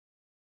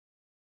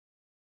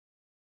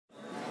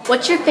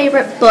What's your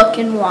favorite book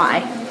and why?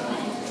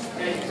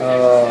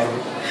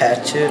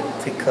 Hatchet,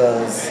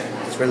 because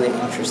it's really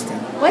interesting.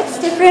 What's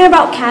different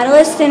about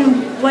Catalyst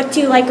and what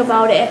do you like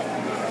about it?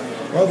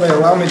 Well, they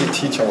allow me to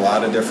teach a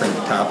lot of different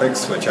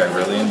topics, which I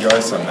really enjoy,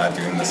 so I'm not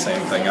doing the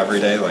same thing every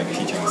day, like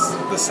teaching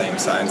the same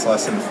science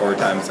lesson 4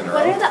 times in a row.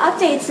 What are the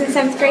updates in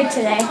 7th grade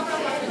today?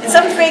 In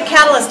 7th grade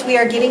Catalyst, we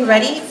are getting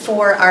ready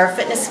for our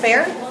fitness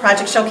fair.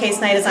 Project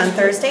Showcase Night is on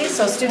Thursday,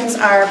 so students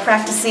are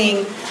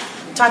practicing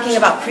talking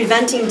about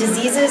preventing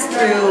diseases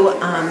through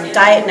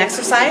diet and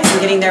exercise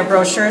and getting their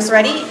brochures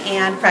ready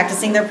and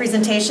practicing their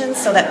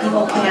presentations so that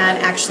people can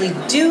actually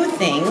do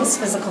things,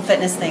 physical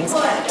fitness things,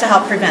 to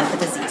help prevent the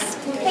disease.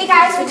 Hey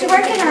guys, what you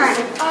working on?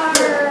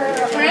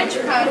 Our branch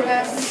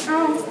project.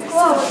 Oh,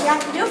 cool. What do you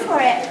have to do for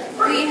it?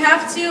 We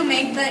have to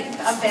make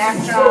a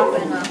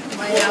backdrop and a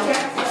layout.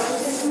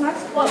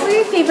 What were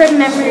your favorite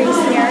memories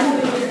here?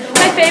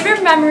 My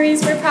favorite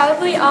memories were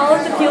probably all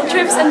of the field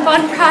trips and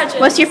fun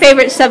projects. What's your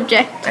favorite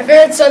subject? My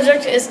favorite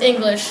subject is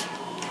English.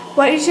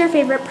 What is your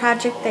favorite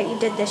project that you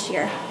did this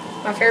year?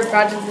 My favorite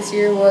project this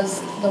year was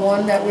the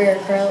one that we are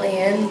currently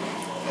in.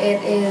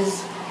 It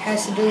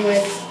has to do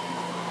with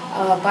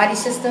body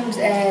systems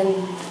and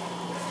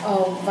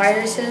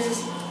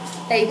viruses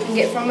that you can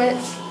get from it.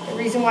 The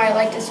reason why I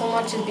liked it so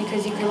much is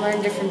because you can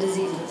learn different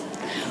diseases.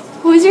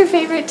 Who's your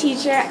favorite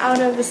teacher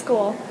out of the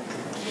school?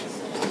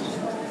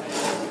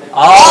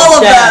 All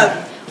of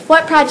them!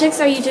 What projects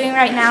are you doing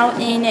right now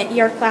in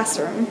your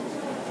classroom?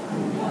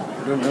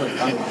 We're doing really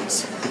fun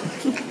ones.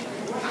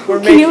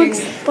 Can you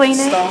explain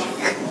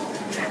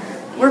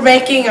it? We're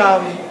making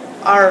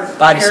our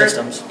Body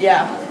systems.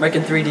 Yeah.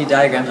 Making 3D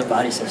diagrams of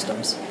body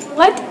systems.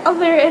 What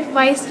other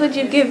advice would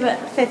you give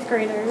 5th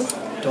graders?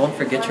 Don't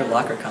forget your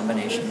locker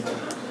combination.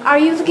 Are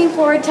you looking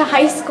forward to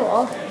high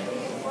school?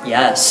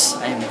 Yes,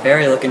 I am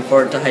very looking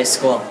forward to high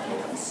school.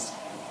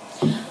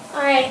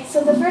 Alright,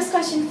 so the first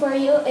question for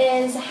you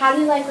is, how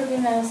do you like River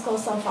Middle School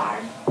so far?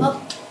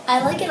 Well,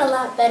 I like it a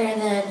lot better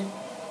than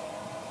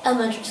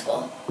elementary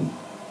school.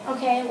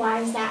 Okay, why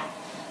is that?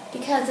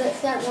 Because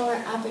it's got more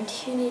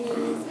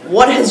opportunities.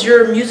 What has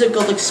your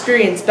musical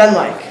experience been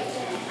like?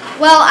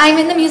 Well, I'm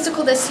in the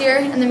musical this year,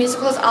 and the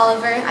musical is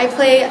Oliver. I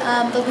play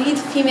the lead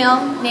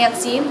female,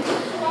 Nancy.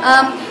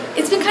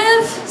 It's been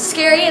kind of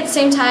scary at the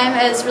same time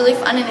as really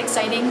fun and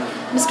exciting.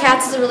 Ms.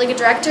 Katz is a really good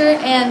director,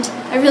 and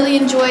I really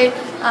enjoy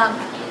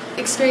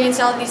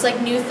experiencing all of these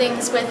new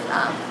things with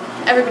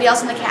everybody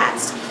else in the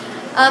cast.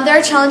 There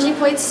are challenging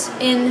points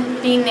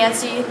in being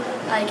Nancy,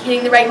 like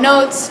hitting the right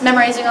notes,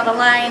 memorizing all the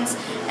lines,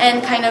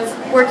 and kind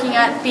of working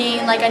at being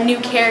a new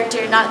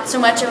character, not so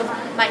much of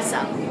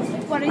myself.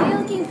 What are you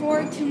looking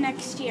forward to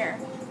next year?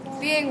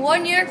 Being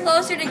 1 year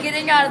closer to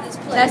getting out of this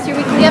place. That's your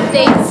weekly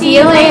update. See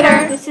you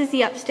later. This is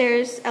the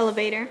upstairs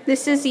elevator.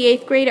 This is the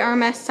 8th grade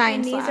RMS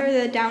science lab. These are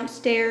the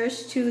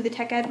downstairs to the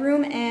tech ed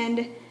room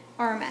and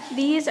RMS.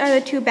 These are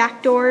the 2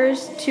 back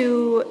doors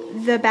to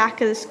the back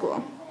of the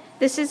school.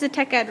 This is the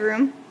tech ed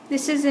room.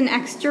 This is an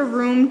extra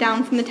room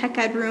down from the tech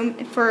ed room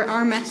for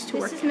RMS to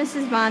work. This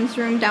is Mrs. Vaughn's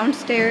room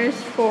downstairs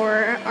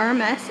for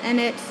RMS, and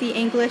it's the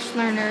English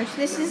learners.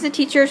 This is the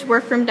teacher's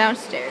workroom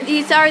downstairs.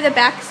 These are the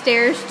back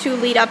stairs to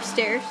lead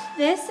upstairs.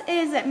 This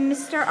is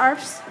Mr.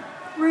 Arp's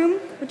room,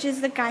 which is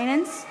the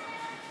guidance,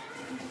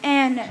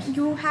 and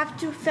you have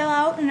to fill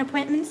out an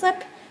appointment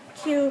slip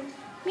to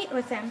meet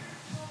with him.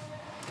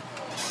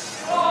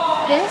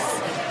 This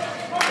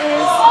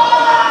is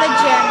the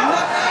gym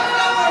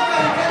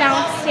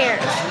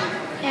downstairs,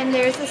 and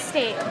there's a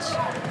stage.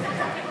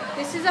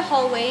 This is a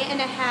hallway, and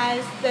it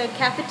has the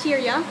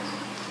cafeteria,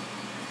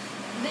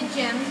 the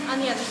gym on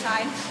the other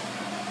side.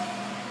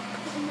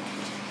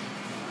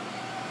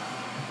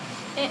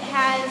 It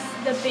has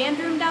the band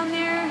room down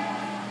there,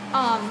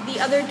 the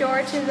other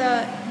door to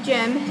the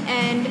gym,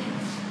 and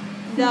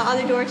the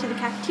other door to the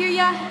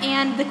cafeteria,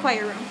 and the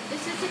choir room.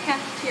 This is the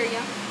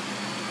cafeteria.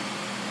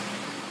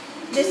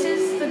 This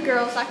is the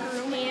girls' locker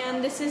room,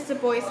 and this is the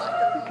boys'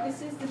 locker room.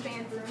 This is the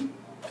band room.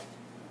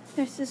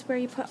 This is where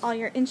you put all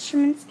your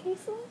instruments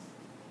cases.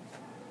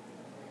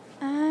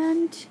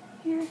 And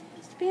here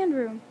is the band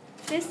room.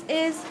 This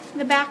is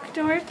the back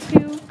door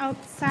to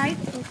outside.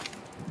 You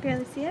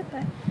barely see it,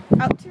 but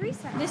out to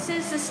recess. This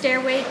is the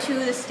stairway to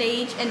the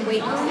stage and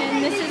weight room,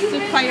 and this is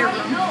the choir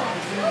room.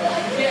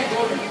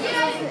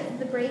 This is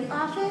the break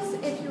office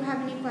if you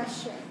have any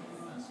questions.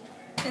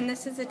 And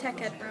this is the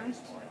tech ed room.